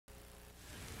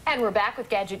And we're back with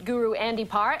gadget guru Andy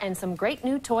Parr and some great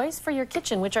new toys for your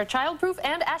kitchen, which are child-proof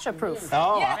and Asha-proof.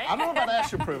 Oh, Yeah. I don't know about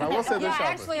Asha-proof. I will say this. Yeah,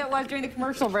 actually it was during the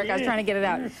commercial break. I was trying to get it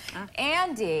out.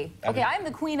 Andy, okay, I'm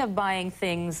the queen of buying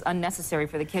things unnecessary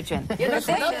for the kitchen. There's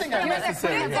nothing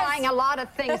unnecessary. You're buying a lot of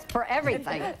things for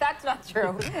everything. That's not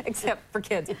true, except for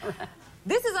kids.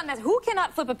 This is unnecessary. Who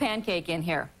cannot flip a pancake in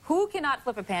here? Who cannot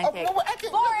flip a pancake? Oh, well, I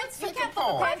can, Florence, you can't flip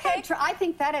a pancake? I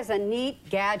think that is a neat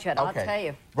gadget, I'll tell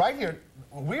you. Right here,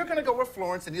 we're going to go with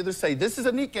Florence and either say, this is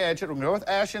a neat gadget, or we're going to go with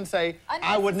Asha and say,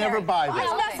 I would never buy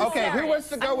this. Okay, who wants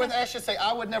to go with Asha and say,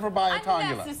 I would never buy a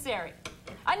Tongula? Unnecessary.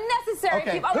 Unnecessary.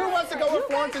 Okay, who wants to go with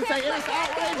Florence and say, it is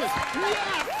outrageous?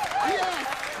 Yes! Yes!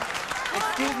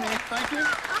 Excuse me, thank you.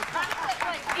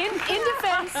 In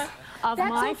defense of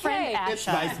my friend Asha. It's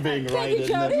nice being right, isn't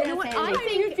it? You know what, I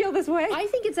think you feel this way. I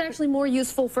think it's actually more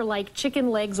useful for like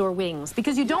chicken legs or wings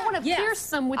because you don't want to pierce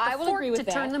them with the fork to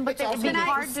turn them, but they would be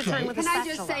hard to turn with a spatula.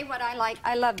 Can I just say what I like?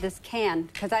 I love this can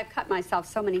because I've cut myself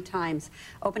so many times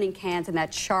opening cans and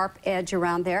that sharp edge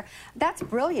around there. That's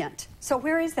brilliant. So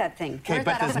where is that thing? Okay,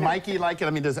 but does Mikey like it? I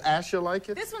mean, does Asha like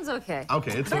it? This one's okay.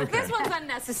 Okay, it's but okay. This one's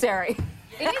unnecessary.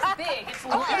 It is big. It's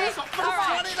long. Okay. It's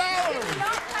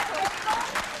 $20.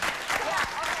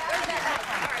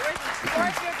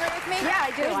 Florence, you agree with me? Yeah,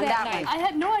 I do on that one. I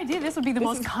had no idea this would be the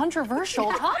most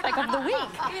controversial topic of the week.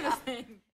 Give me this thing.